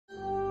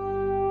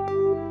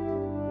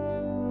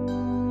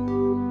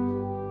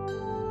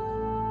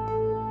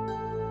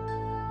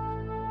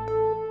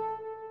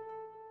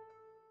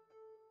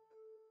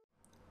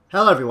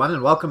Hello everyone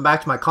and welcome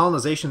back to my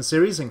colonization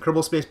series in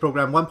Kerbal Space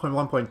Program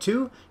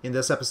 1.1.2. In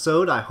this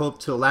episode I hope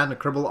to land a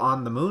Kerbal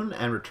on the moon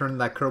and return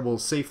that Kerbal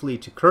safely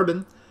to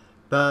Kerbin.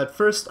 But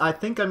first I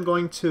think I'm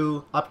going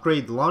to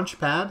upgrade the launch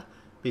pad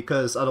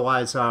because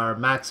otherwise our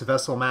max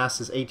vessel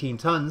mass is 18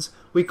 tons.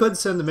 We could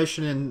send the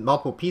mission in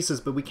multiple pieces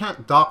but we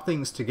can't dock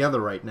things together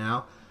right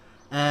now.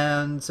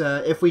 And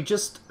if we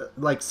just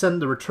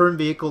send the return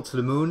vehicle to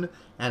the moon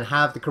and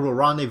have the Kerbal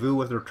rendezvous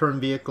with the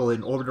return vehicle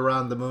in orbit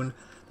around the moon,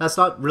 that's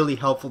not really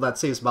helpful. That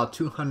saves about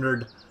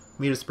 200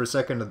 meters per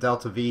second of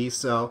delta V,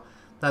 so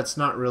that's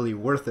not really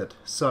worth it.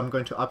 So I'm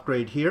going to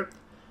upgrade here.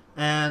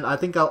 And I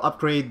think I'll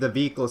upgrade the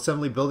vehicle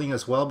assembly building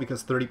as well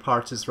because 30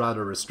 parts is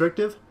rather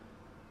restrictive.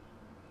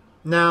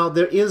 Now,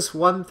 there is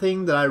one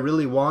thing that I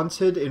really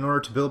wanted in order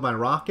to build my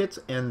rocket,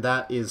 and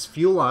that is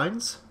fuel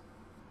lines.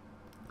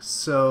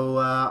 So,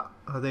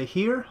 are they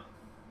here?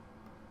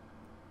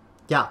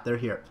 Yeah, they're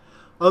here.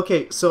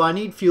 Okay, so I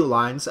need fuel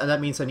lines, and that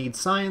means I need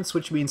science,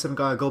 which means I'm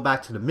going to go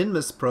back to the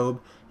Minmus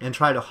probe and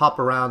try to hop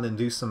around and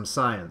do some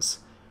science.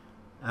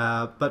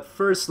 But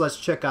first, let's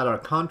check out our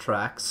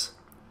contracts.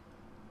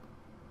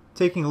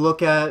 Taking a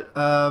look at,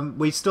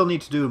 we still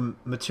need to do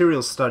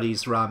material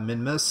studies around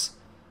Minmus,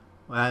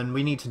 and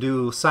we need to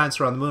do science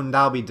around the moon.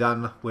 That'll be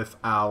done with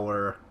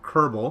our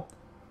Kerbal.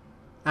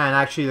 And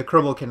actually, the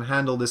Kerbal can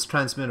handle this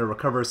transmit or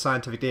recover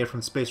scientific data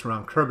from space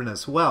around Kerbin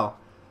as well.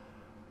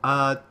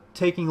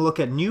 Taking a look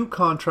at new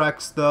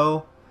contracts,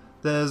 though,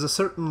 there's a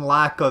certain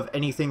lack of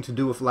anything to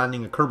do with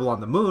landing a Kerbal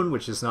on the moon,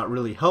 which is not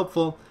really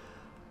helpful.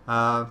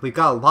 We've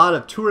got a lot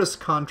of tourist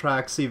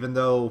contracts, even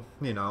though,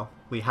 you know,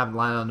 we haven't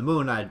landed on the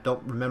moon. I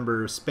don't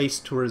remember space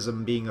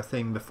tourism being a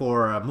thing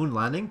before moon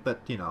landing,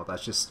 but, you know,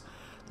 that's just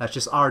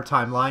our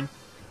timeline.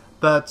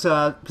 But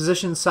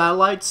position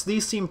satellites,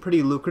 these seem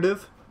pretty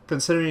lucrative,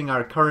 considering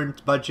our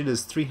current budget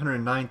is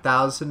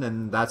 309,000,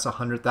 and that's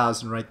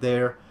 100,000 right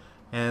there.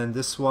 And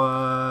this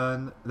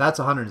one, that's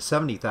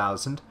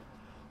 170,000.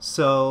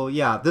 So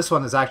yeah, this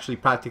one is actually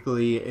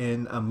practically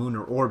in a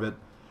lunar orbit.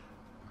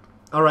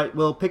 Alright,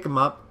 we'll pick them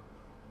up.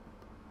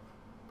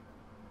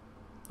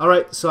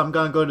 Alright, so I'm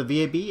going to go to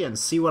VAB and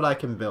see what I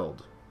can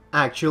build.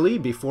 Actually,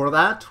 before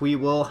that, we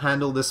will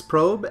handle this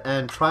probe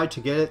and try to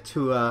get it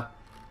to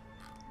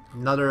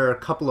another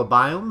couple of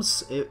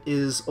biomes. It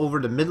is over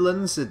the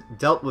Midlands. It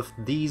dealt with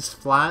these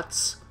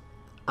flats.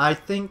 I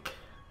think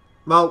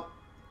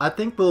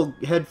we'll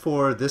head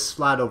for this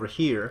flat over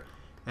here,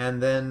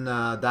 and then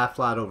that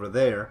flat over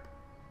there.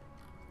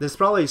 There's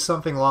probably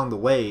something along the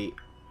way.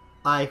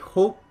 I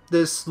hope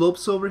there's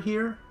slopes over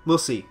here. We'll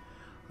see.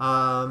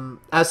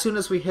 As soon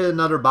as we hit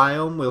another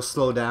biome, we'll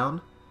slow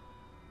down.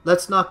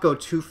 Let's not go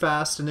too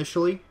fast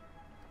initially,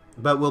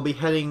 but we'll be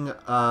heading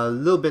a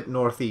little bit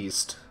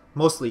northeast,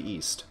 mostly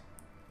east.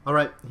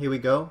 Alright, here we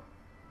go.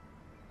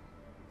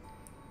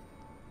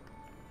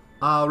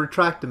 I'll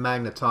retract the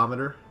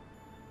magnetometer,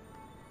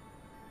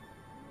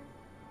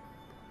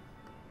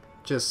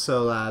 just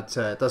so that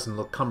it doesn't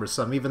look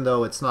cumbersome, even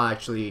though it's not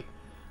actually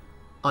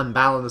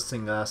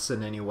unbalancing us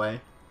in any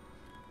way.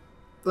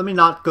 Let me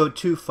not go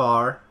too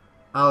far.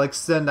 I'll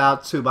extend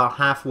out to about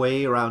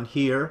halfway around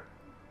here.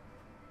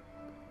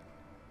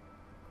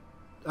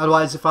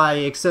 Otherwise, if I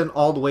extend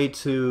all the way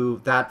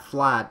to that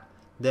flat,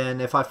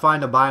 then if I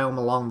find a biome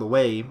along the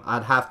way,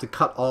 I'd have to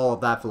cut all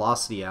of that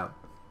velocity out.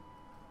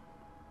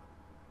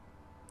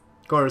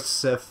 Of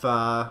course, if there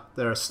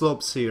are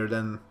slopes here,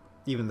 then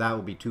even that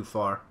would be too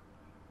far.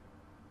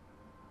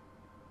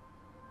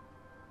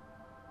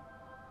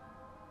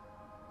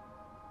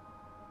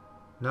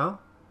 No?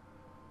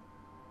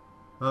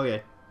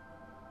 Okay.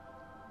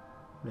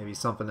 Maybe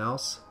something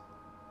else.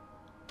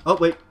 Oh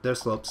wait,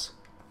 there's slopes.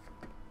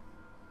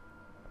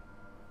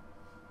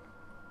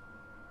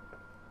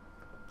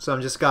 So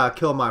I'm just gotta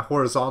kill my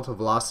horizontal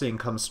velocity and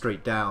come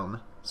straight down,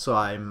 so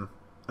I'm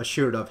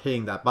assured of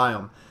hitting that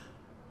biome.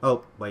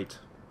 Oh, wait.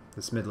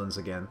 It's Midlands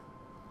again.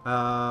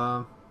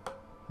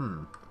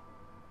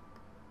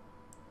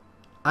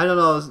 I don't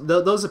know,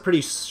 those are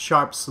pretty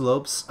sharp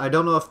slopes. I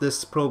don't know if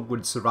this probe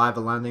would survive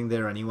a landing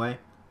there anyway.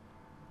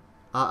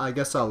 I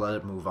guess I'll let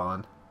it move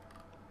on.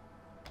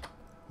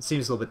 It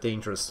seems a little bit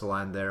dangerous to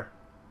land there.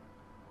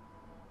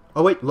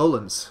 Oh wait,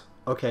 lowlands.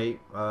 Okay,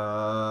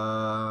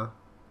 lowlands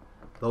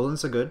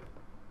are good.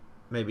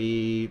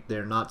 Maybe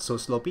they're not so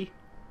slopey.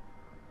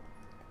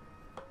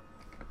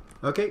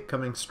 Okay,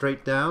 coming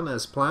straight down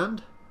as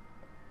planned.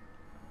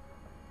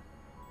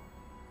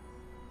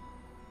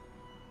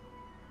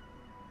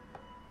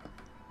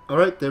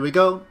 Alright, there we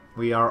go.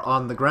 We are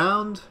on the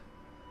ground.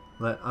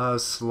 Let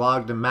us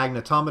log the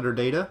magnetometer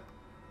data.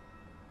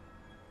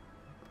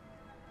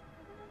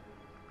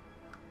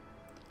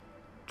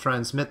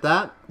 Transmit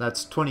that.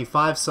 That's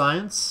 25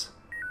 science.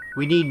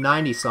 We need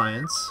 90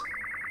 science.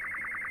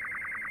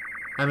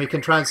 And we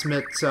can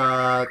transmit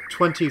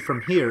 20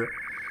 from here.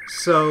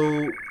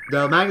 So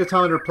the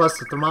magnetometer plus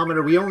the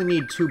thermometer, we only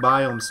need 2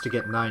 biomes to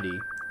get 90.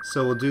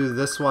 So we'll do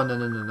this one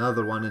and then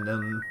another one and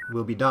then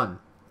we'll be done.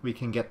 We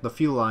can get the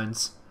fuel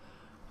lines.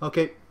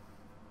 Okay.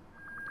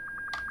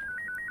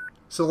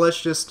 So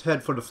let's just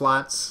head for the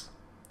flats.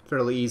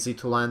 Fairly easy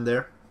to land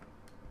there.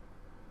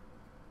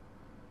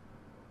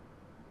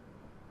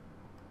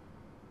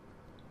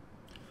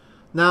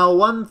 Now,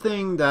 one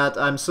thing that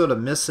I'm sort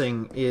of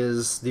missing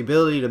is the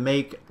ability to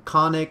make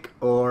conic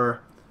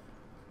or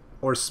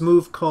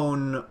smooth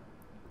cone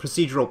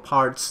procedural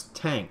parts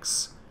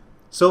tanks.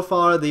 So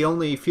far, the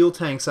only fuel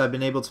tanks I've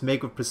been able to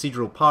make with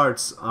procedural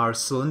parts are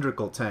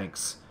cylindrical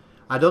tanks.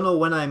 I don't know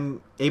when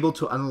I'm able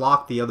to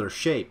unlock the other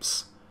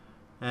shapes,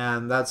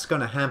 and that's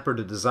going to hamper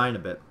the design a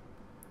bit.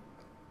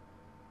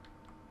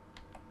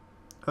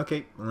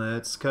 Okay,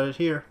 let's cut it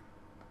here.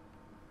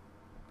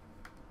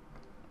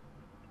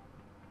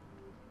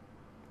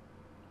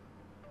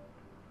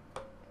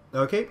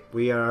 Okay,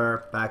 we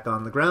are back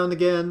on the ground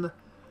again.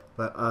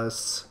 Let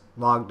us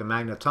log the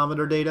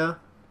magnetometer data.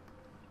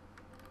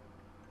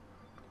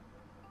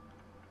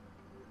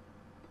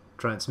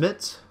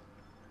 Transmit.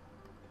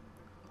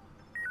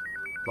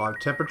 Log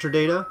temperature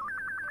data.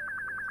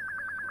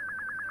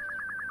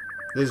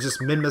 This is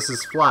just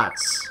min-misses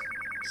flats.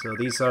 So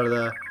these are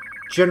the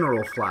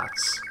general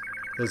flats.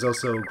 There's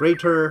also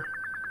greater,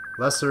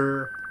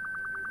 lesser,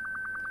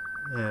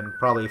 and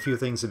probably a few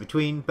things in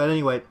between. But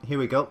anyway, here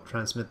we go.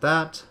 Transmit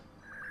that.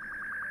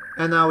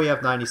 And now we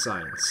have 90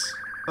 signs.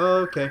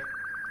 Okay.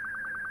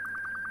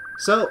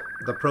 So,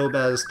 the probe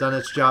has done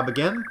its job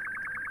again.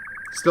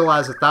 Still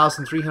has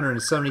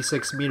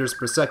 1,376 meters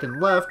per second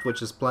left,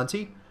 which is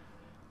plenty.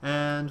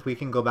 And we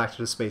can go back to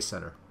the Space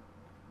Center.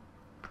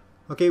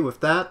 Okay,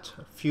 with that,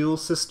 fuel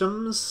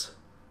systems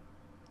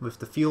with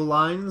the fuel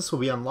lines will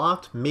be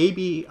unlocked.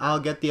 Maybe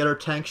I'll get the other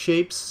tank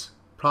shapes.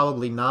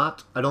 Probably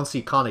not. I don't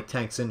see conic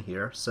tanks in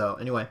here, so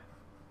anyway.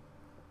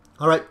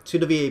 Alright, to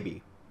the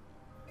VAB.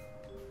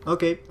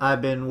 Okay,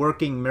 I've been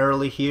working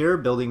merrily here,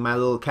 building my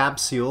little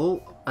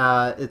capsule.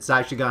 It's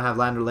actually going to have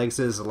lander legs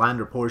as a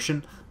lander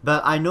portion.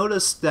 But I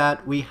noticed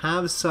that we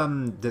have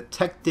some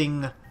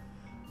detecting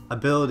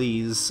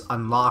abilities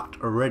unlocked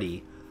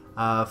already.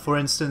 For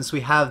instance,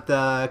 we have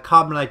the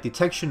Karbonite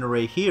detection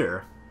array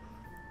here.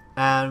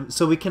 And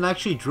so we can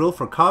actually drill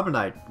for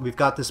Karbonite. We've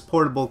got this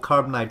portable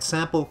Karbonite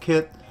sample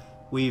kit.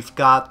 We've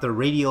got the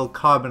radial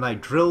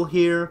Karbonite drill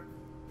here.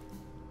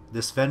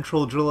 This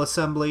ventral drill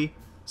assembly.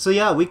 So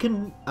yeah, we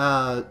can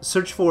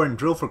search for and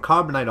drill for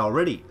Karbonite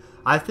already.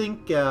 I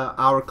think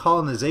our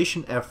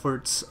colonization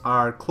efforts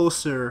are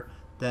closer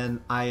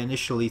than I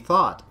initially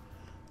thought.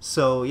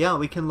 So yeah,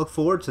 we can look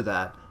forward to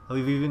that.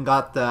 We've even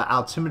got the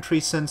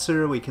altimetry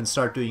sensor. We can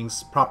start doing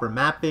proper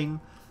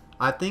mapping.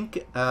 I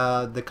think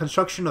the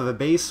construction of a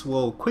base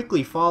will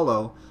quickly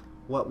follow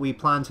what we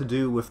plan to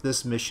do with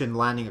this mission,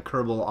 landing a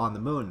Kerbal on the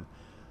moon.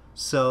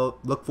 So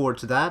look forward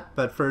to that,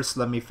 but first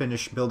let me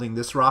finish building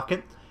this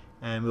rocket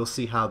and we'll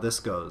see how this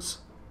goes.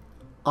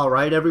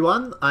 Alright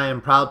everyone, I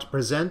am proud to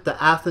present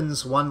the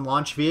Athens 1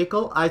 launch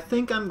vehicle. I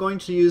think I'm going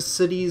to use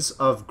Cities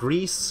of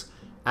Greece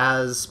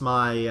as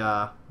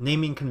my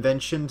naming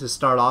convention to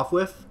start off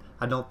with.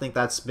 I don't think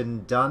that's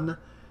been done.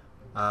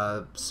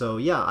 So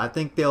yeah, I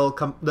think they'll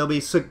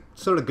be sort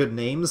of good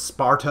names.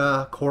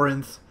 Sparta,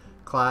 Corinth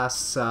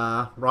class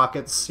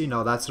rockets, you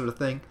know, that sort of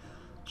thing.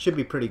 Should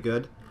be pretty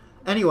good.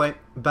 Anyway,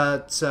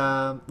 but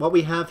what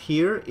we have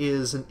here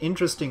is an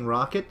interesting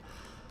rocket.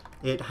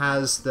 It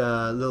has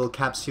the little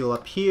capsule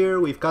up here.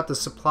 We've got the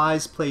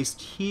supplies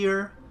placed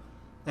here.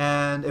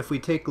 And if we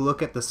take a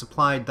look at the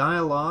supply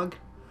dialog,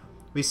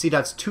 we see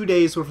that's 2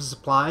 days worth of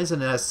supplies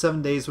and it has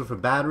 7 days worth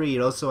of battery.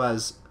 It also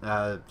has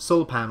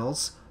solar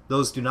panels.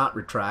 Those do not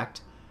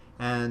retract.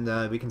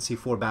 And we can see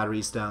 4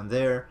 batteries down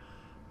there.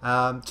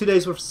 2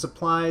 days worth of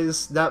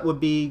supplies. That would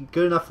be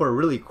good enough for a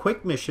really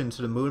quick mission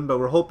to the moon, but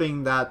we're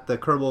hoping that the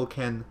Kerbal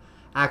can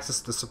access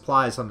the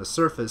supplies on the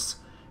surface.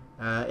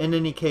 In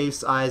any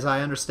case, as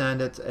I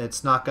understand it,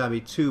 it's not going to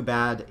be too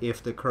bad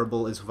if the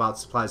Kerbal is without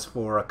supplies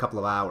for a couple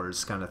of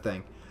hours kind of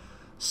thing.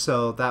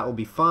 So that will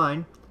be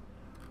fine.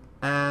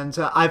 And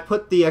I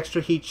put the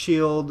extra heat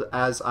shield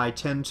as I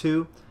tend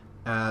to.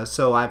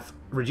 So I've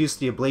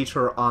reduced the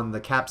ablator on the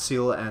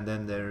capsule and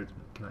then there...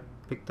 Can I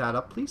pick that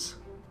up please?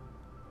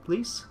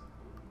 Please?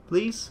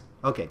 Please?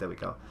 Okay, there we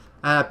go.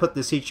 And I put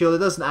this heat shield. It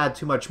doesn't add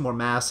too much more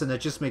mass and it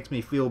just makes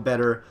me feel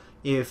better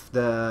if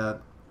the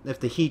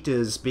heat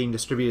is being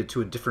distributed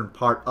to a different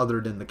part other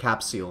than the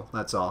capsule,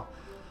 that's all.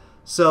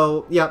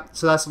 So, yeah,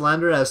 so that's the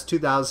lander. It has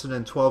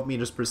 2,012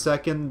 meters per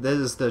second. This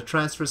is the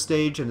transfer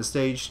stage and the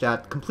stage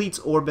that completes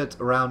orbit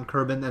around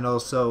Kerbin and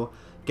also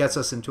gets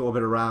us into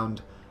orbit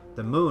around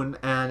the moon.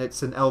 And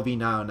it's an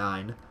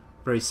LV-909.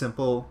 Very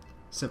simple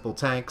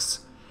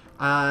tanks.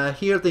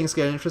 Here things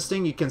get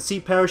interesting. You can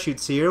see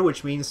parachutes here,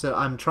 which means that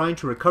I'm trying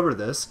to recover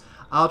this.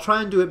 I'll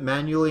try and do it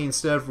manually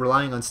instead of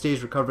relying on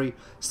stage recovery.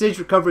 Stage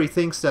recovery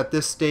thinks that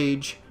this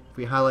stage, if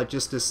we highlight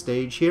just this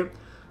stage here,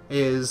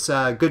 is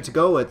good to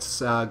go. It's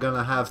going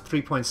to have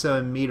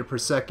 3.7 meter per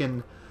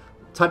second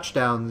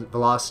touchdown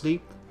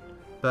velocity.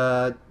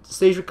 But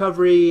stage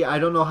recovery, I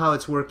don't know how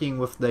it's working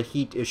with the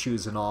heat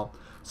issues and all.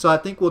 So I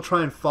think we'll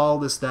try and follow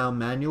this down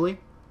manually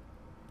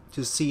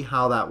to see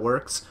how that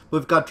works.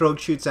 We've got drogue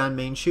chutes and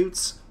main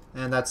chutes,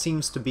 and that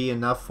seems to be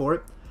enough for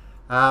it.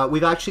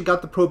 We've actually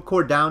got the probe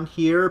core down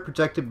here,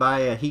 protected by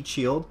a heat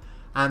shield,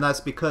 and that's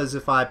because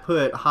if I put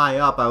it high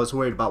up, I was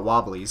worried about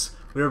wobblies.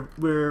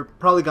 We're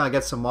probably gonna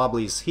get some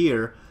wobblies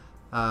here,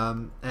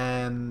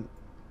 and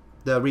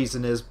the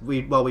reason is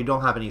we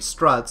don't have any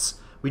struts.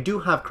 We do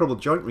have Kerbal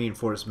joint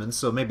reinforcements,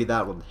 so maybe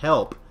that would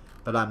help,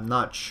 but I'm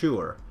not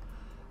sure.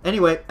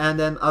 Anyway, and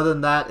then other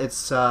than that, it's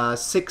 6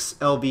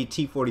 LV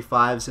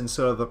T-45s in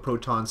sort of a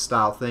proton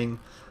style thing.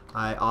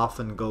 I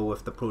often go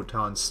with the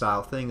proton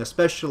style thing,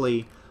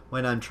 especially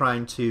when I'm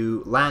trying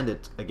to land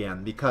it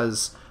again,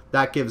 because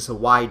that gives a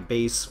wide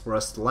base for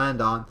us to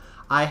land on.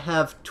 I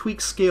have tweak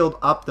scaled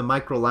up the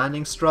micro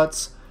landing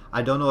struts.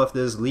 I don't know if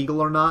this is legal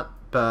or not,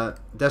 but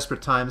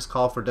desperate times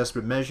call for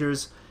desperate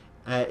measures.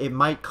 It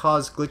might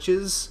cause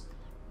glitches.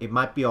 It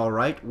might be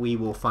alright. We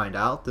will find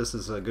out. This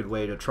is a good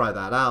way to try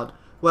that out.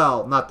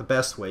 Well, not the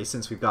best way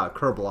since we've got a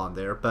Kerbal on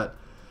there, but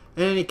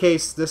in any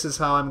case, this is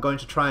how I'm going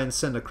to try and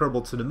send a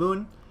Kerbal to the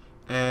moon.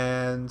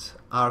 And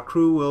our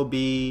crew will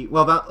be...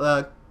 well,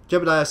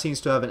 Jebediah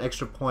seems to have an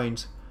extra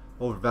point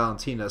over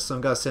Valentina, so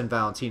I'm going to send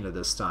Valentina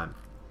this time.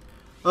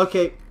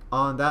 Okay,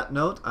 on that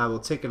note, I will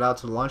take it out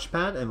to the launch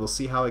pad and we'll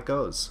see how it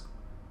goes.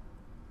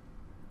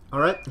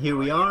 Alright, here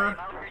we are.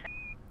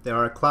 There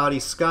are cloudy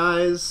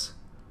skies.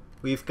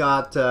 We've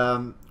got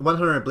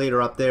 100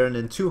 blader up there and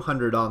then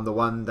 200 on the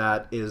one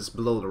that is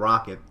below the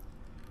rocket.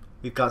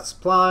 We've got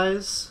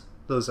supplies.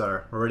 Those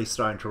are already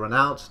starting to run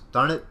out.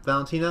 Darn it,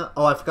 Valentina.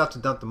 Oh, I forgot to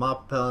dump the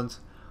mop propellant.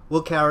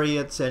 We'll carry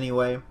it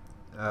anyway.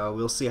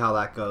 We'll see how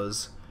that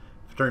goes.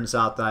 If it turns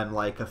out that I'm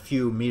like a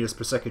few meters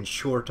per second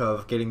short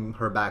of getting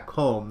her back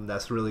home,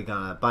 that's really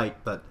gonna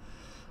bite, but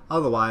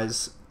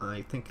otherwise,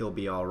 I think it'll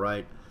be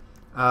alright.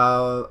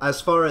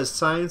 As far as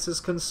science is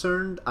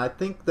concerned, I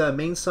think the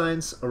main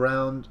science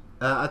around...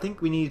 I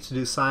think we need to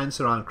do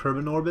science around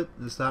Kerbin orbit,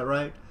 is that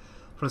right?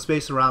 From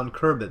space around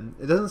Kerbin.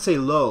 It doesn't say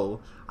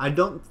low. I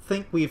don't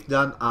think we've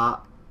done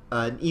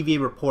an EVA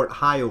report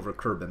high over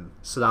Kerbin,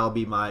 so that'll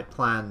be my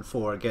plan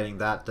for getting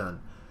that done.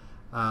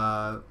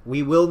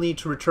 We will need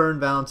to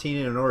return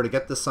Valentina in order to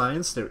get the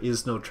science. There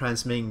is no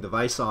transmitting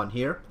device on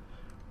here.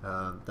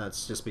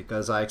 That's just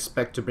because I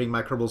expect to bring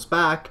my Kerbals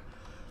back.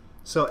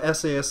 So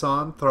SAS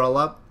on, throttle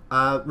up.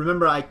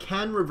 Remember, I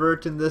can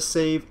revert in this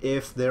save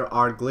if there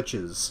are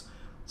glitches.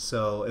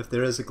 So if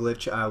there is a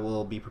glitch, I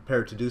will be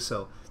prepared to do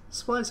so.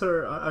 Supplies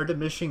are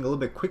diminishing a little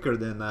bit quicker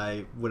than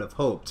I would have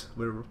hoped.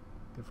 We've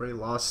already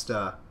lost...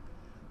 no,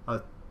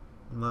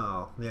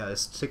 yeah,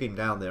 it's ticking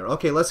down there.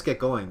 Okay, let's get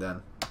going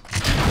then.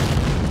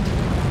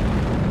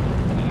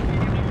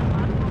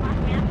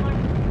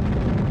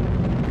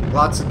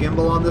 Lots of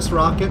gimbal on this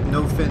rocket,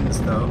 no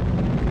fins though.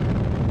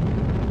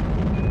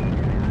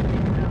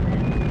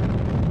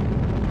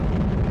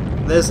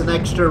 There's an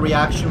extra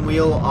reaction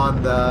wheel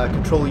on the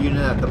control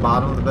unit at the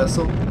bottom of the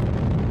vessel.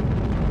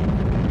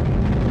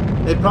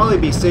 It'd probably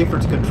be safer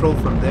to control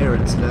from there,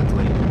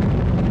 incidentally.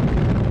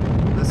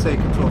 Let's say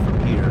control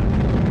from here.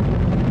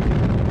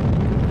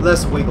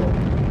 Less wiggle.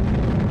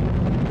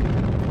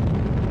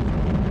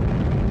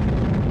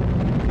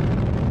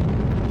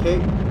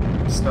 Okay,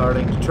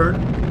 starting to turn.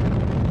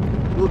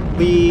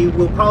 We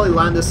will probably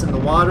land this in the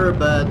water,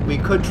 but we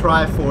could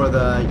try for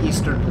the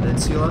Eastern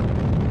Peninsula.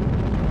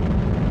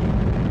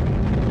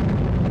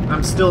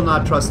 I'm still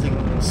not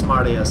trusting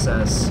Smart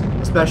ASS,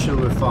 especially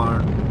with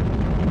FAR.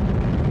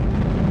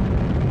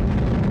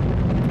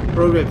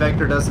 Prograde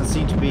Vector doesn't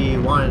seem to be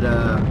wanting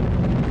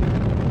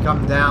to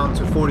come down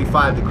to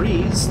 45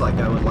 degrees like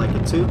I would like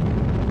it to.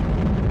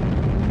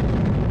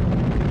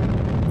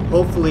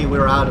 Hopefully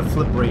we're out of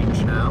flip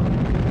range now.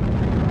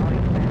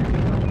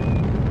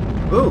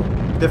 Ooh,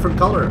 different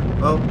color.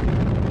 Oh,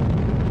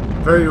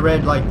 very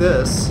red like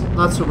this,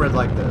 not so red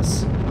like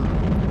this.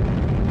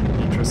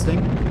 Interesting.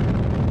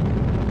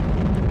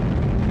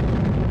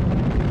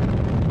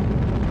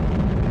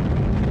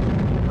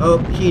 Oh,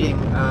 heating.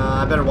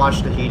 I better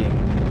watch the heating.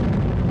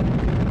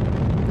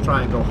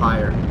 Try and go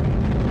higher.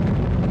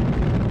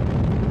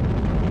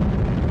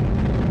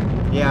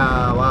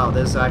 Yeah, wow,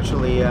 there's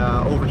actually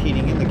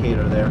overheating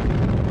indicator there.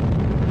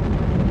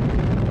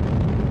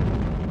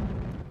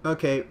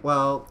 Okay,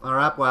 well, our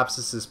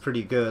apoapsis is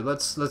pretty good.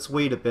 Let's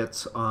wait a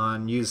bit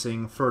on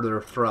using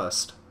further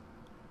thrust.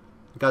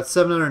 We've got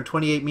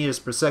 728 meters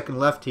per second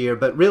left here,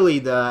 but really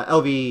the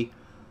LV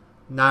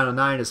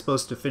 909 is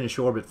supposed to finish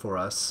orbit for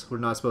us. We're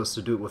not supposed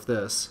to do it with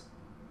this.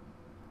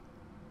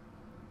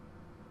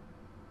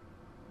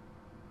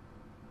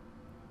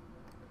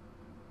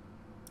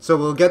 So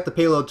we'll get the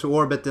payload to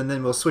orbit and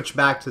then we'll switch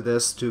back to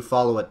this to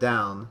follow it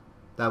down.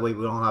 That way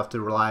we don't have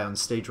to rely on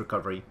stage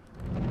recovery.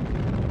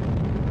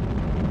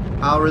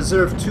 I'll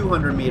reserve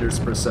 200 meters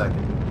per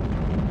second.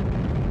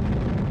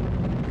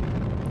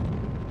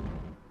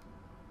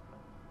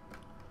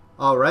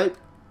 Alright.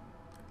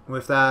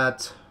 With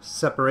that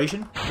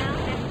separation.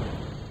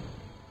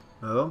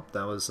 Oh,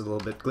 that was a little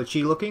bit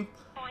glitchy looking.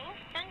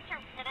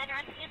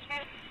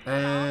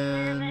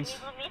 And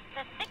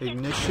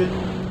ignition.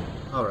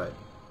 Alright.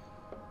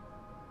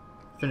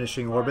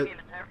 Finishing orbit.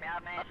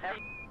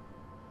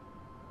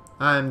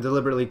 I'm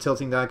deliberately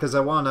tilting down because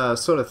I want to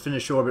sort of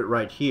finish orbit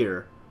right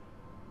here,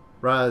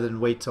 rather than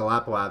wait till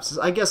apoapsis.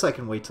 I guess I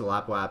can wait till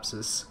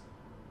apoapsis.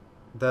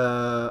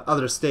 The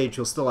other stage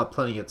will still have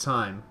plenty of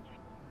time.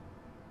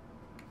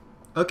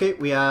 Okay,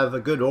 we have a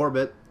good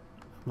orbit.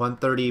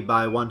 130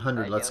 by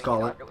 100, let's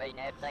call it.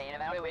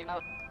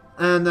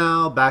 And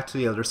now back to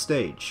the other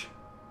stage.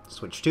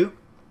 Switch to.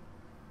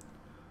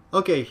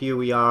 Okay, here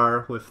we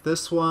are with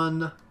this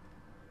one.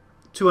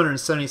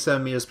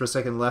 277 meters per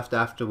second left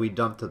after we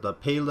dumped the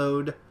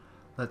payload.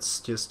 Let's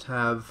just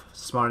have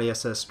Smart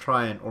ASS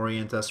try and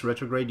orient us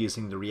retrograde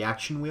using the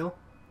reaction wheel.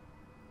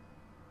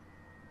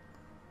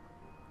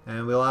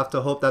 And we'll have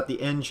to hope that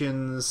the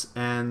engines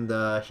and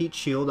the heat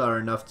shield are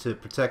enough to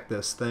protect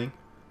this thing.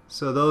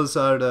 So those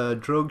are the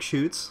drogue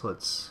chutes.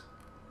 Let's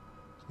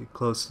take a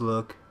close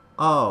look.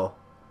 Oh,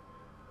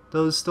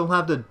 those don't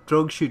have the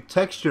drogue chute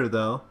texture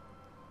though.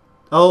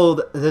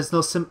 Oh, there's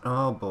no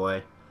oh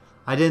boy.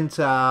 I didn't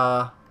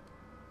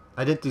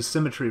do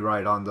symmetry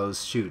right on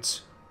those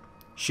chutes.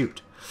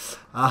 Shoot.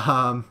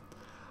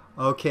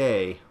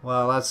 Okay.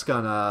 Well, that's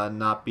gonna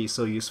not be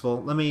so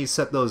useful. Let me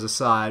set those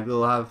aside.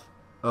 We'll have...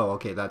 Oh,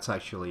 okay, that's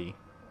actually...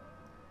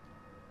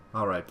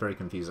 Alright, very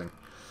confusing.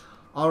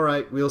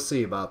 Alright, we'll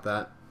see about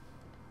that.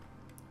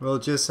 We'll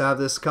just have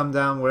this come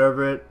down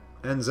wherever it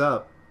ends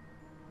up.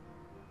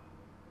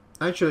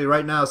 Actually,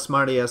 right now,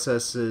 Smart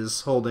ASS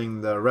is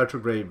holding the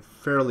retrograde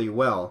fairly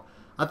well.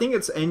 I think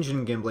it's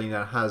engine gimbling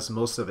that has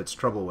most of its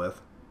trouble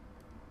with.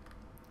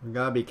 We're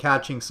gonna be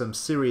catching some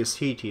serious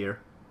heat here.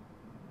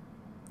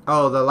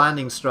 Oh, the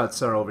landing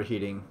struts are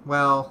overheating.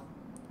 Well,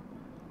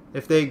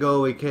 if they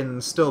go, we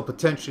can still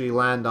potentially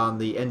land on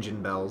the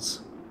engine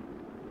bells.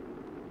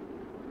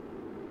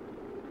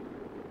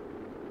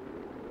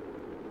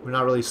 We're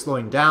not really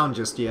slowing down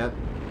just yet.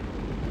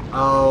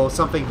 Oh,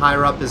 something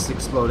higher up is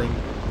exploding.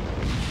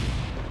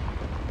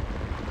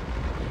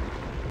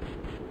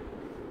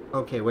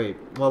 Okay, wait.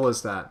 What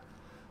was that?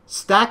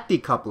 Stack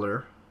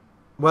decoupler.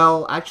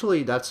 Well,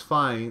 actually, that's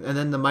fine. And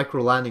then the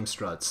micro landing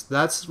struts.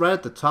 That's right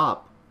at the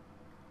top.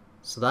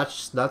 So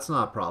that's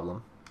not a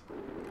problem.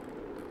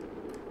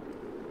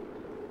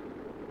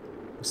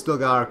 We still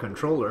got our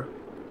controller.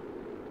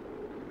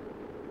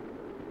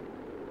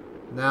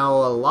 Now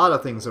a lot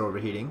of things are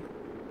overheating.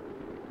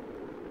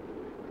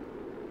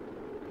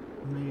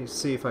 Let me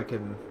see if I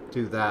can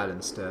do that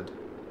instead.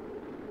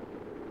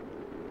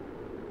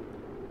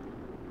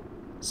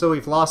 So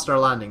we've lost our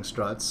landing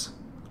struts.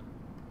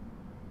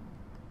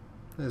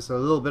 There's a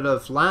little bit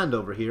of land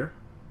over here.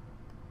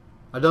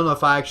 I don't know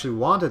if I actually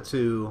wanted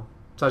to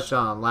touch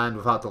down on land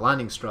without the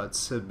landing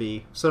struts. It'd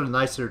be sort of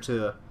nicer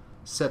to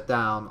set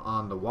down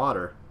on the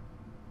water.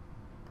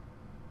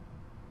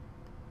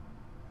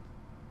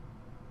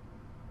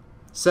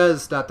 It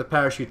says that the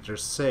parachutes are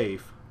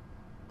safe.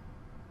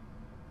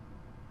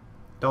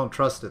 Don't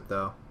trust it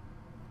though.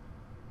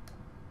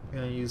 I'm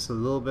gonna use a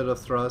little bit of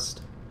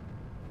thrust.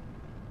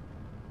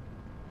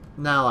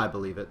 Now I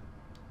believe it.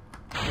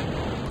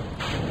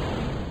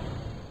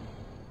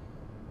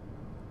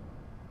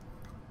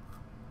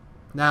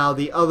 Now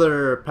the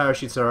other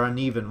parachutes are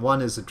uneven.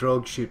 One is a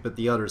drogue chute, but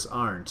the others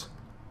aren't.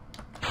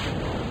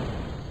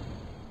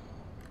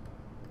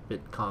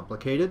 Bit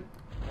complicated.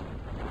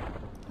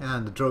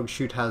 And the drogue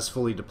chute has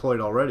fully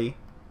deployed already.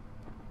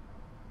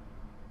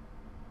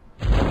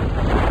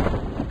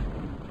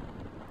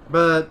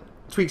 But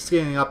tweak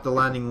scaling up the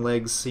landing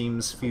legs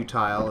seems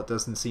futile. It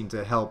doesn't seem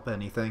to help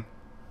anything.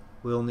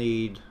 We'll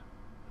need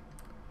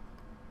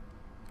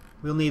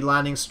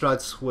landing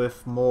struts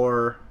with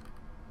more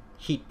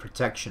heat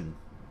protection.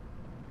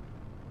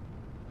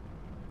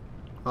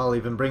 I'll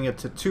even bring it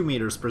to 2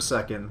 meters per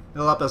second.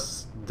 It'll help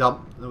us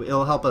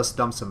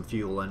dump some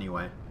fuel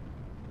anyway.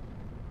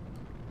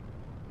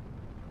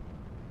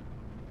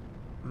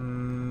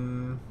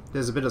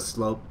 There's a bit of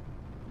slope.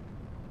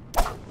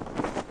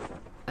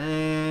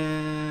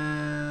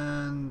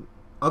 And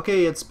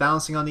okay, it's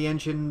bouncing on the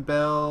engine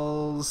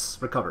bells.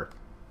 Recover.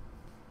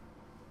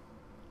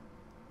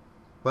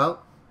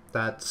 Well,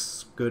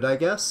 that's good, I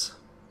guess.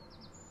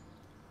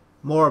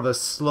 More of a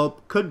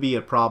slope could be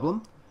a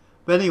problem.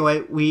 But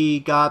anyway, we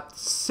got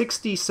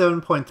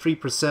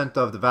 67.3%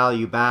 of the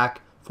value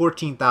back,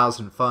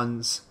 14,000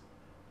 funds.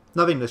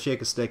 Nothing to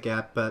shake a stick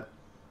at, but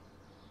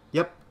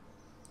yep.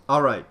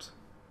 Alright.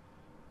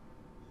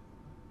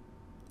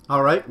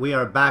 Alright, we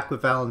are back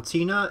with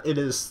Valentina. It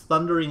is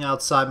thundering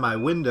outside my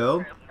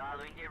window,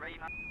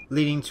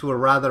 leading to a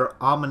rather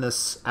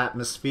ominous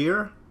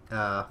atmosphere.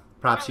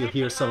 Perhaps you'll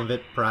hear some of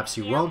it, perhaps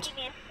you won't.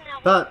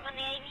 But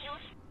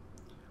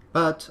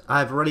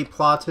I've already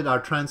plotted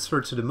our transfer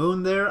to the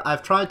moon there.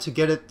 I've tried to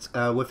get it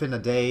within a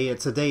day.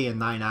 It's a day and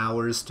 9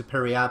 hours to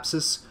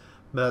periapsis,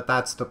 but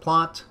that's the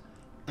plot,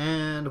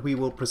 and we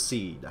will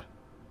proceed.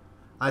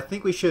 I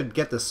think we should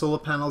get the solar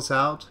panels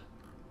out.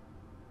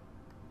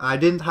 I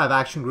didn't have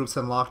action groups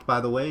unlocked, by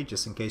the way,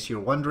 just in case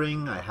you're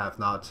wondering. I have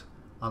not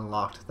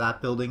unlocked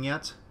that building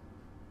yet.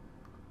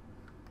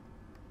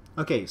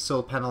 Okay,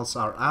 solar panels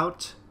are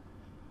out,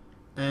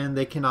 and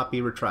they cannot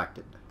be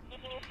retracted.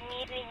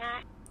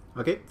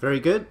 Okay, very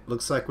good.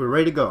 Looks like we're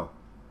ready to go.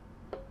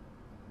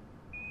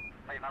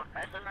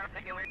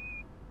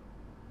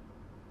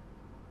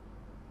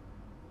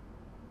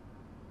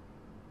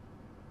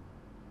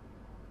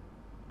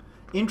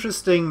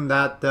 Interesting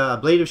that the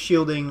ablative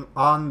shielding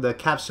on the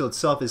capsule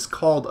itself is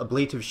called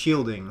ablative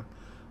shielding,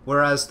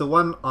 whereas the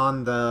one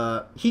on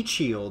the heat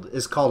shield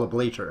is called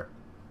ablator.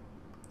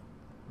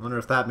 I wonder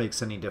if that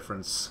makes any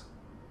difference.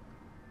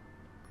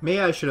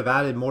 Maybe I should have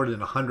added more than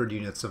 100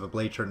 units of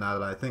ablator now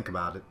that I think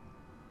about it.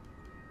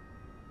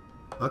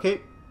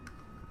 Okay,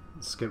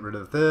 let's get rid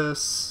of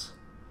this.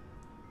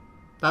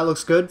 That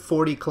looks good,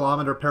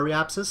 40-kilometer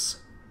periapsis.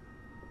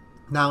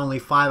 Now only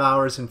 5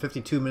 hours and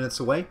 52 minutes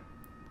away.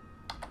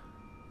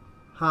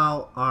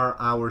 How are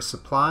our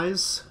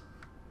supplies?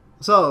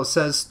 So, it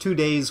says 2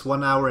 days,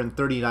 1 hour and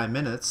 39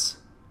 minutes.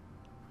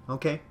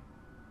 Okay.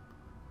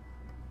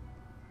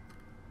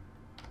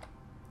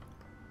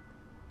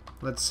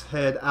 Let's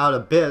head out a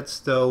bit,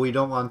 though we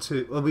don't want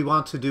to... Well, we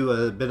want to do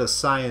a bit of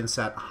science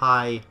at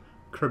high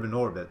Kerbal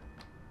orbit.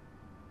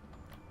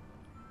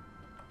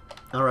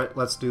 Alright,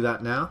 let's do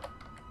that now.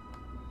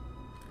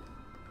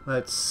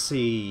 Let's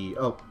see...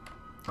 Oh,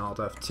 Alt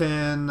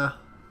F10...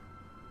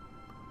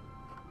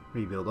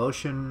 Rebuild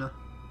ocean.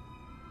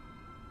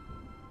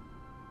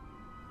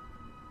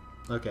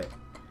 Okay.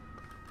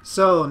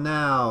 So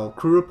now,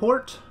 crew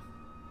report.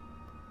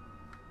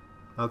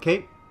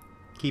 Okay.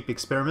 Keep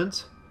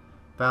experiment.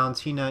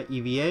 Valentina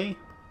EVA.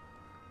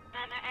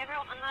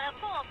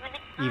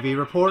 EV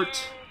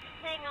report.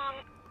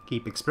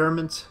 Keep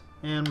experiment.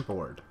 And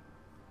board.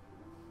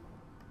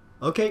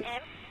 Okay.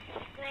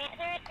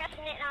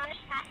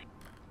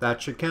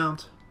 That should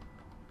count.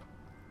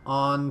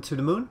 On to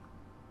the moon.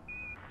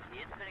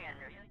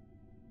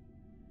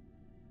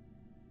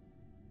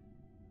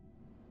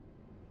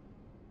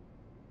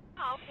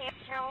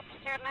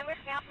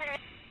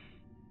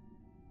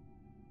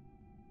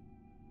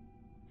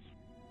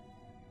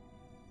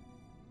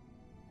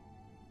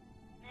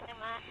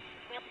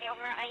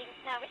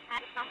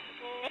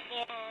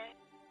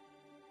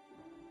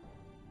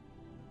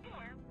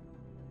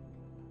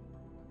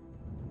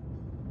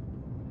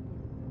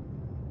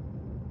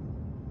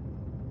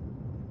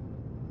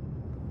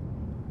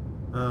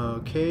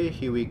 Okay,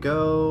 here we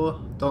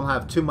go. Don't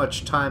have too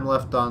much time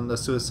left on the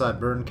suicide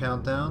burn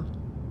countdown.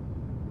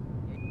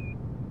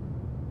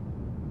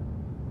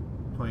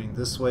 Pointing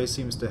this way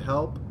seems to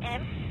help.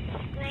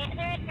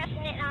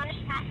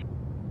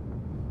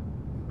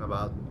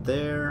 About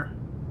there.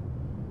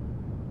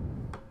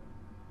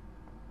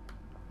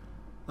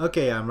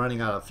 Okay, I'm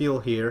running out of fuel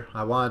here.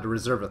 I wanted to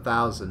reserve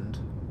 1,000.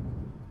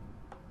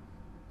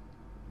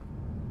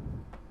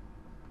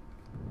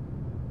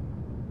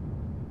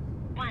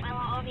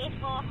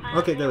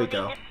 Okay, there we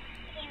go.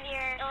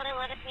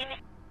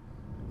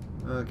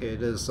 Okay,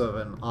 it is sort of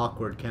an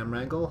awkward camera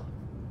angle.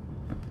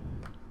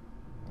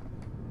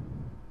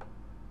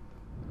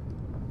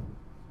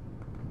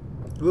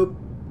 Whoop.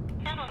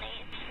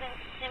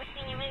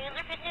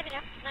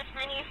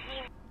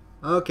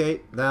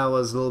 Okay, that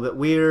was a little bit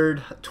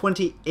weird.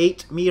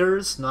 28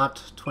 meters,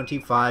 not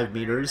 25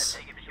 meters.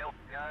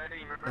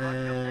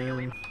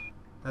 And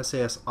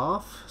SAS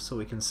off, so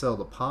we can sell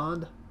the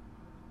pod.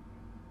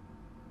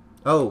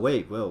 Oh,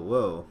 wait,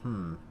 whoa.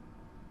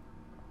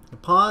 The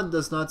pod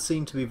does not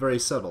seem to be very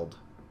settled.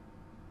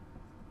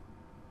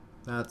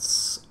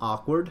 That's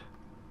awkward.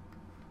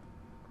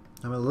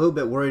 I'm a little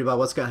bit worried about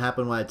what's going to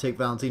happen when I take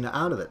Valentina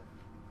out of it.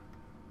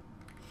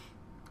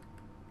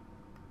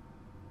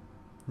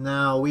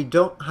 Now, we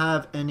don't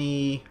have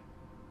any...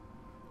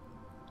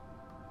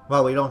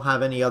 Well, we don't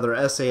have any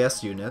other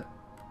SAS unit.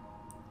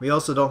 We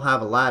also don't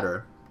have a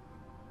ladder.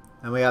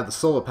 And we have the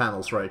solar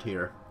panels right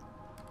here.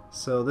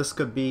 So this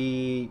could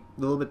be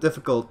a little bit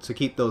difficult to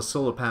keep those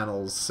solar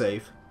panels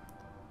safe.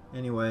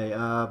 Anyway,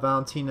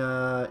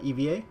 Valentina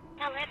EVA?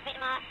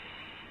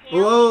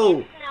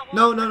 Whoa!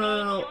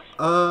 No.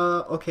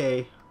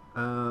 Okay.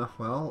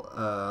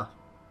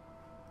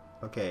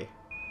 Okay.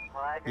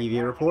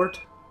 EVA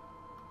report.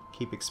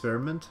 Keep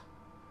experiment.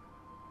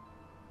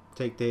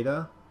 Take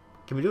data.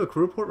 Can we do a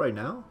crew report right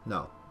now?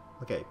 No.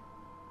 Okay.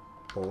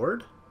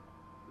 Board.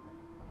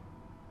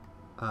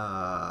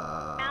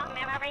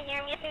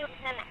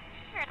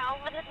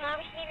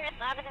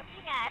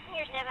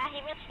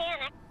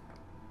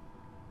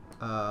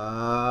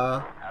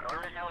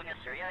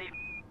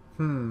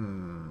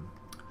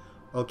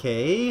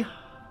 Okay.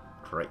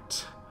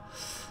 Great.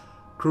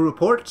 Crew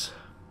report.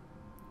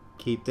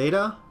 Keep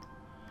data.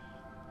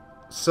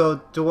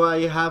 So, do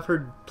I have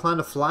her plant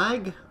a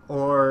flag?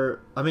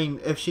 Or, I mean,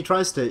 if she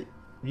tries to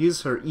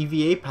use her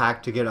EVA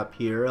pack to get up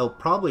here, it'll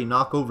probably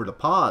knock over the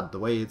pod the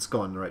way it's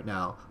going right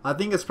now. I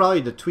think it's probably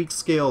the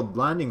tweak-scaled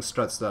landing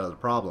struts that are the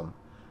problem.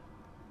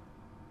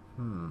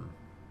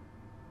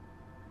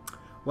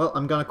 Well,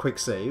 I'm gonna quick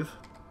save.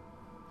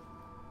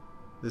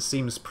 This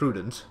seems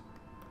prudent.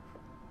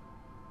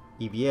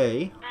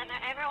 EVA.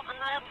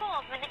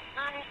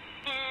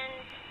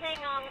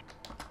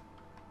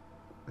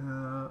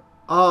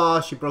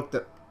 Oh, she broke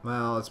the...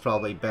 Well, it's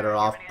probably better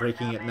off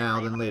breaking it now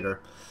than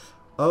later.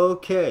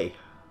 Okay.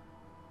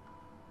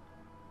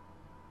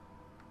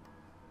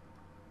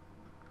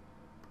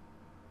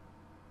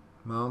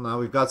 Well, now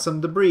we've got some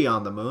debris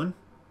on the moon.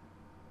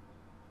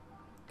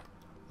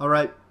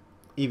 Alright,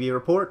 EV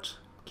report,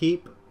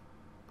 keep,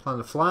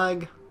 plant a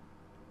flag.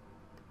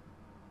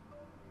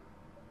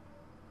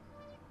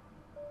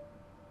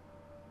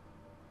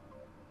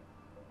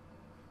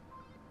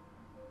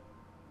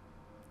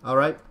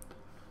 Alright,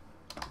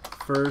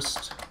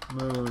 first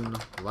moon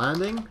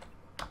landing,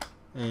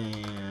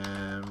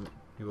 and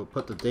we will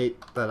put the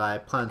date that I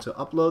plan to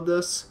upload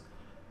this,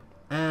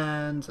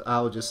 and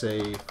I'll just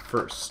say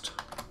first.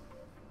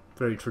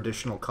 Very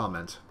traditional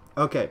comment.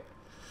 Okay.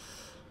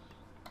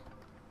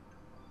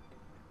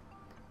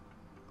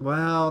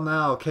 Well,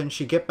 now, can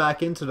she get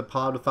back into the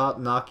pod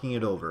without knocking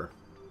it over?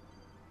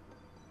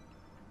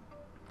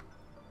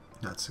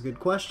 That's a good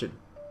question.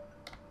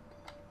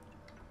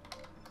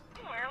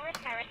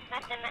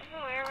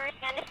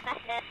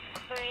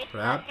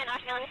 Grab.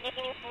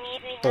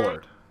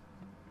 Forward.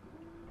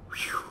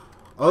 Whew.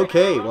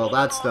 Okay, well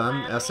that's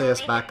done.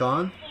 SAS back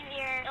on.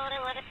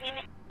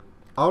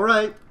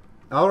 Alright.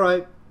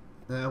 Alright.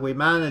 We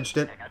managed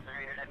it.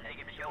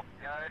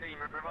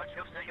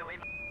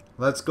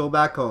 Let's go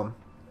back home.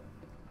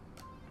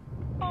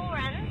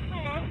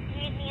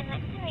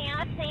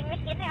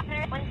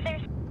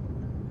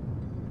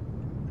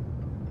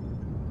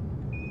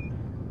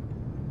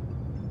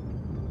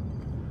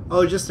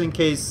 Oh, just in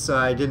case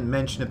I didn't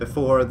mention it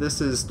before, this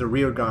is the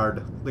rear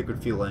guard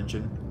liquid fuel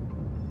engine.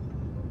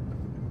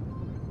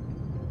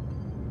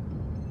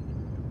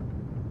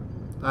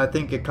 I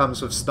think it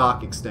comes with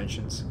stock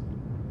extensions.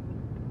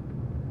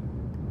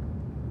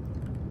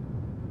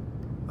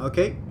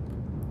 Okay.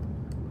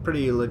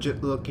 Pretty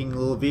legit looking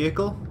little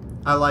vehicle.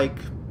 I like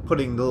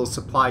putting the little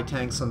supply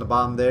tanks on the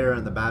bottom there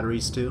and the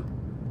batteries too.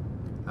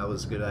 That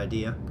was a good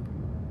idea.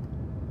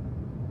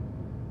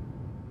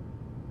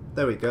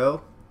 There we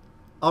go.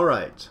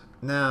 Alright,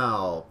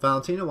 now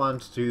Valentina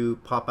wants to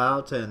pop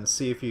out and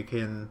see if you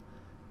can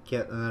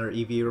get another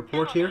EV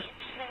report here.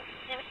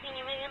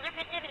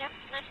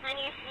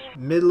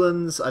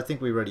 Midlands, I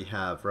think we already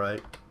have,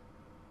 right?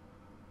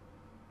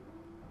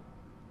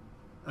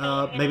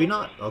 Maybe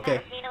not.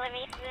 Okay.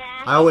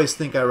 I always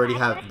think I already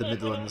have the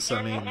Midlands.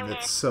 I mean,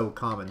 it's so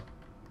common.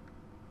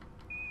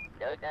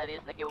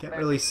 Can't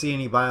really see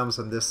any biomes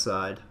on this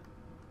side.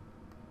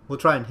 We'll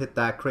try and hit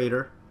that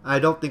crater. I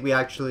don't think we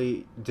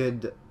actually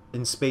did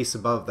in space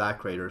above that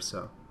crater,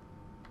 so.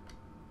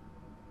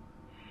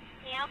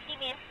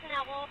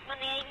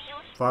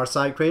 Far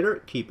side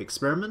crater, keep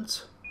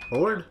experiment.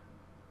 Forward.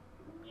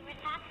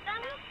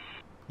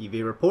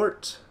 EV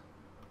report.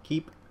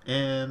 Keep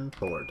and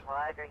forward.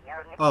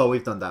 Oh,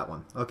 we've done that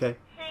one. Okay.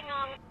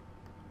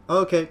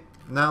 Okay,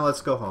 now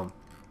let's go home.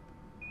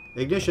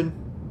 Ignition.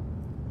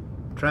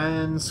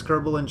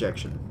 Kerbal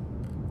injection.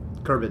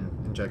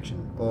 Kerbin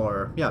injection.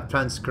 Or, yeah,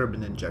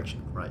 Kerbin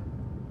injection, right.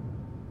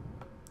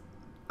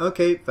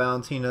 Okay,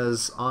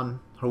 Valentina's on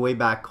her way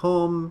back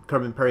home.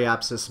 Kerbin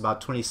periapsis about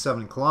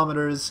 27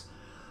 kilometers.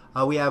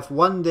 We have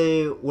 1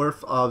 day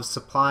worth of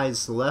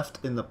supplies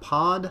left in the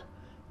pod,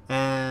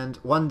 and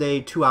 1 day,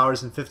 2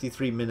 hours and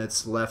 53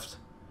 minutes left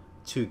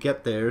to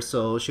get there,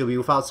 so she'll be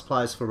without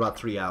supplies for about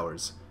 3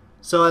 hours.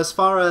 So as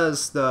far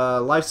as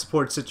the life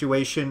support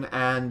situation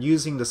and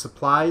using the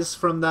supplies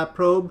from that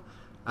probe,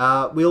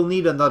 we'll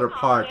need another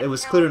part. It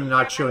was clearly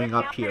not showing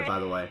up here, by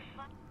the way.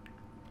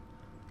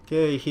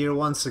 Okay, here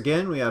once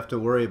again we have to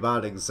worry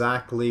about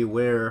exactly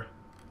where...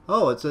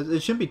 Oh, it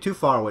shouldn't be too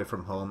far away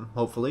from home,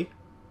 hopefully.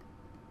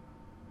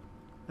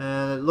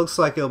 And it looks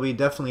like it'll be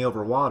definitely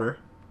over water,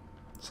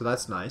 so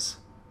that's nice.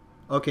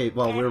 Okay,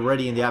 well, we're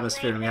already in the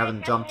atmosphere and we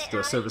haven't dumped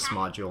the service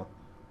module.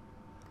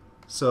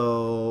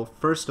 So,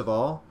 first of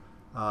all,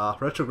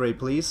 retrograde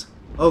please.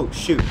 Oh,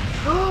 shoot.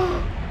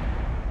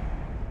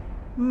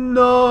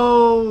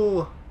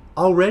 No!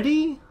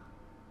 Already?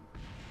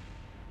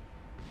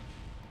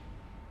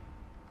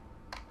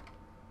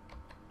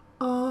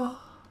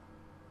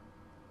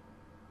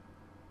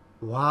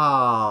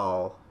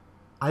 Wow.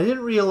 I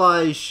didn't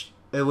realize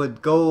it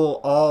would go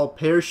all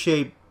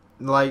pear-shaped.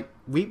 Like,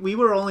 we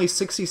were only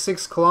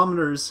 66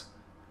 kilometers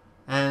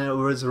and it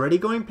was already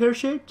going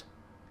pear-shaped?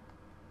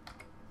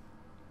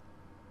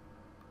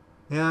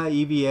 Yeah,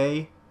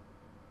 EVA.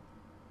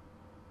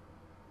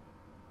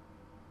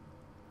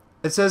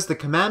 It says the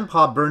command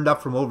pod burned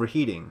up from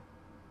overheating.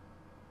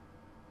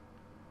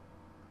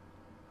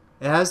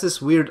 It has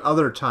this weird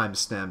other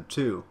timestamp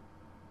too.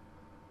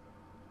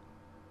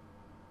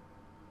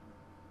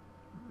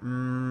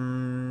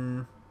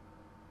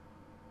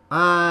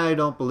 I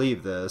don't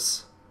believe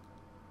this.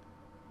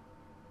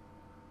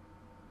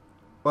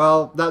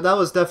 Well, that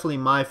was definitely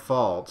my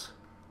fault.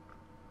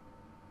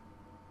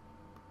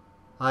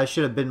 I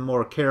should have been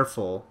more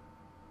careful.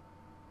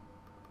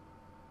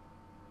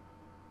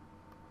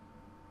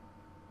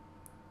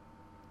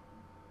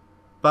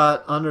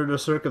 But under the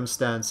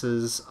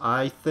circumstances,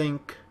 I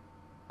think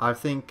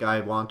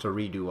I want a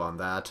redo on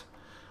that.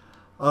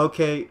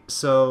 Okay,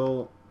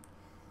 so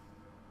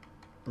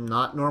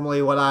Not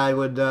normally what I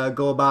would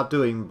go about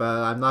doing,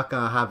 but I'm not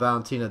gonna have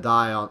Valentina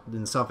die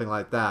in something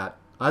like that.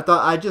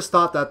 I just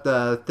thought that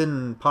the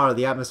thin part of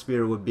the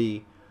atmosphere would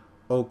be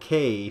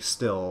okay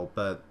still,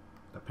 but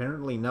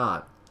apparently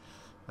not.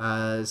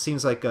 It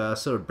seems like a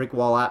sort of brick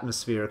wall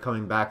atmosphere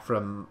coming back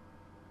from...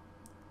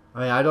 I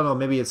mean, I don't know,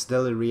 maybe it's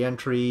daily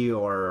re-entry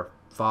or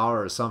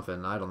far or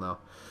something, I don't know.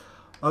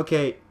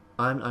 Okay,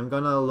 I'm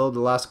gonna load the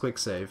last quick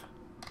save.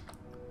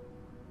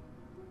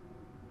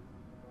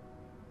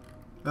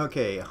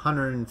 Okay,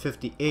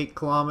 158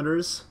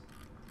 kilometers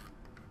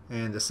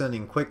and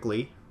descending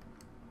quickly.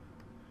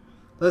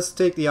 Let's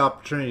take the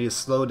opportunity to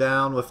slow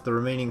down with the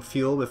remaining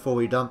fuel before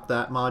we dump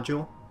that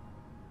module.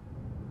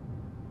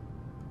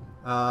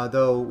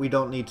 Though we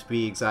don't need to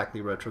be exactly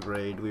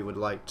retrograde, we would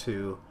like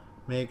to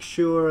make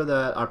sure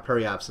that our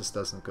periapsis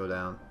doesn't go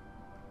down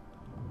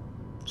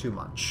too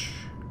much.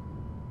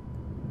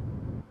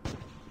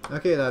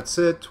 Okay, that's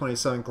it.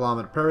 27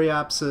 kilometer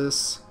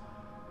periapsis.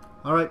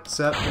 Alright,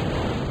 set.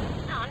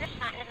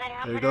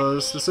 There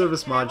goes the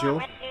service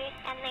module.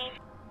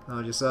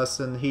 Now just us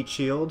and the heat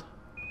shield.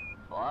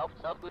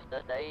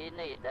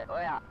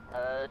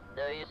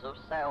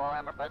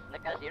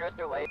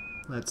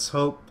 Let's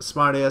hope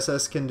Smart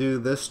ASS can do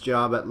this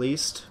job at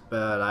least,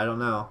 but I don't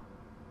know.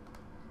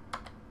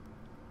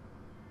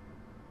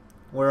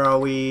 Where are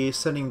we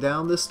sending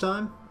down this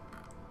time?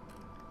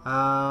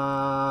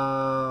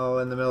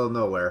 In the middle of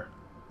nowhere.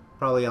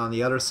 Probably on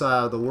the other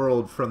side of the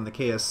world from the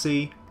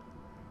KSC.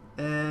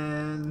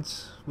 And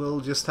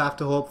we'll just have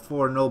to hope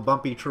for no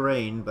bumpy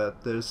terrain,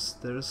 but there's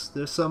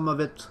some of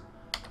it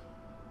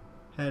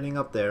heading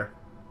up there.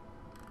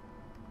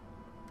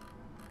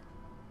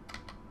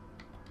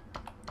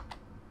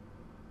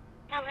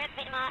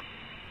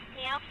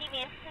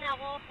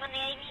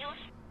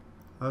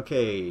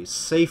 Okay,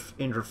 safe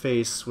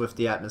interface with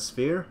the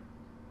atmosphere.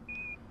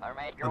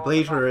 The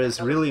blazer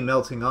is really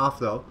melting off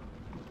though.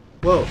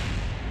 Whoa.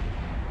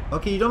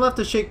 Okay, you don't have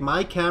to shake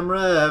my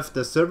camera if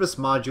the service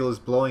module is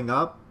blowing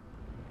up.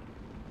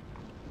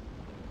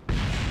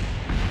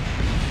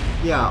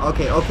 Yeah,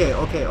 okay.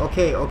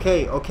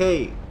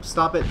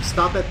 Stop it.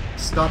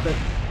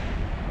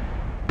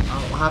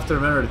 I'll have to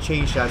remember to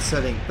change that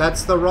setting.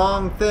 That's the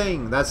wrong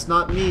thing. That's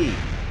not me.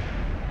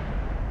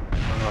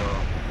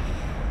 Oh.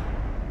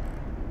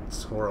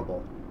 It's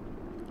horrible.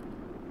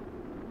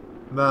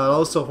 But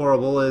also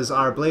horrible is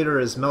our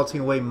blader is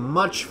melting away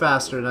much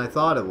faster than I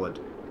thought it would.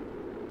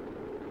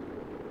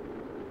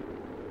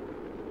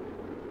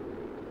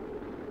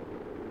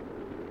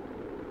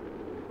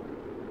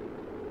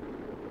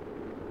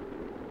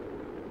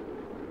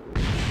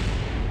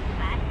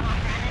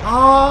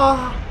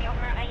 Oh!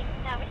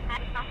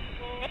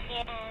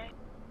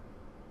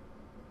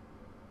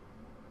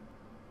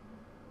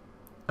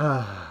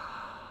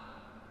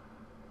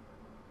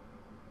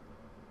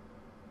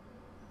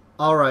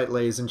 Alright,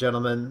 ladies and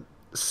gentlemen.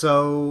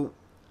 So,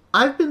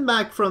 I've been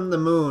back from the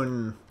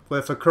moon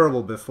with a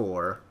Kerbal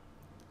before,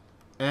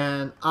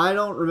 and I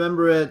don't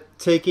remember it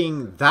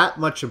taking that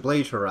much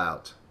ablator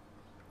out.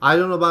 I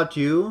don't know about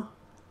you,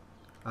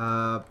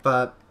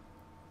 but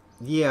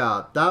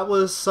yeah, that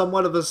was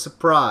somewhat of a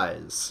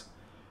surprise.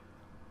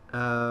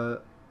 Valentina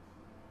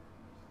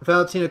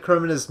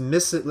Kerman is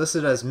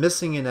listed as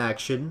missing in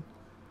action,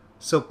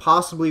 so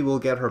possibly we'll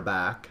get her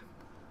back.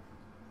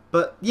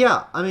 But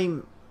yeah, I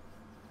mean,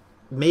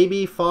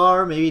 maybe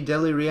far, maybe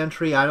deadly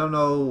re-entry, I don't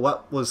know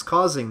what was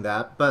causing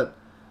that, but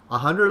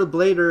 100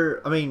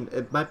 ablator, I mean,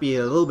 it might be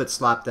a little bit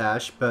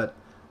slapdash, but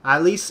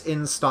at least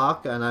in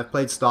stock, and I've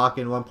played stock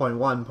in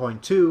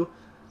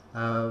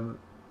 1.1.2,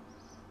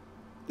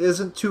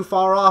 isn't too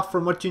far off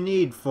from what you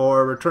need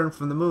for Return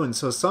from the Moon,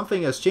 so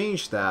something has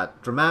changed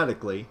that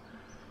dramatically,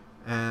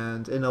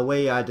 and in a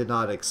way I did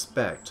not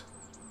expect.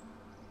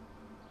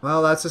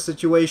 Well, that's the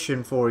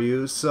situation for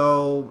you.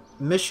 So,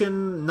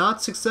 mission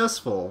not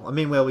successful. I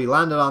mean, well, we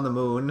landed on the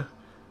moon.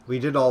 We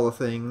did all the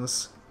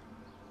things.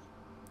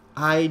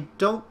 I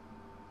don't...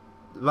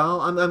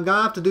 Well, I'm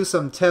gonna have to do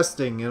some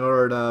testing in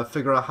order to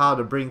figure out how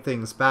to bring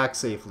things back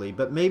safely.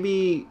 But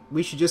maybe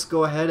we should just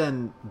go ahead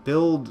and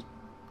build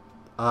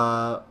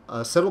a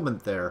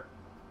settlement there.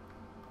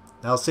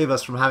 That'll save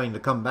us from having to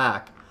come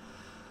back.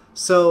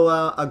 So,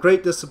 a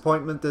great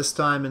disappointment this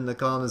time in the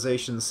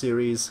Colonization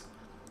series.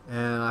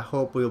 And I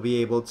hope we'll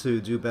be able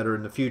to do better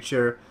in the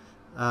future.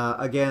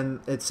 Again,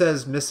 it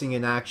says missing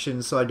in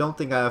action, so I don't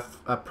think I have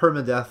a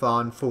permadeath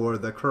on for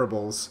the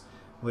Kerbals,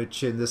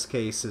 which in this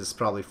case is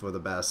probably for the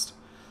best.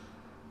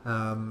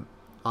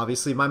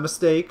 Obviously my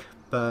mistake,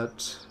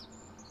 but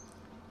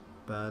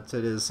it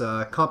is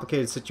a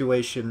complicated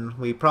situation.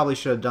 We probably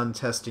should have done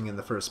testing in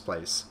the first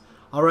place.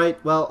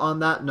 Alright, well, on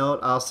that note,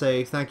 I'll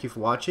say thank you for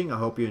watching. I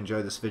hope you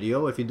enjoyed this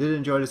video. If you did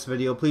enjoy this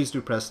video, please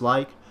do press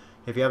like.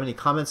 If you have any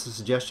comments or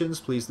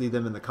suggestions, please leave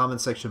them in the comment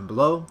section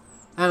below,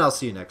 and I'll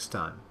see you next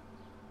time.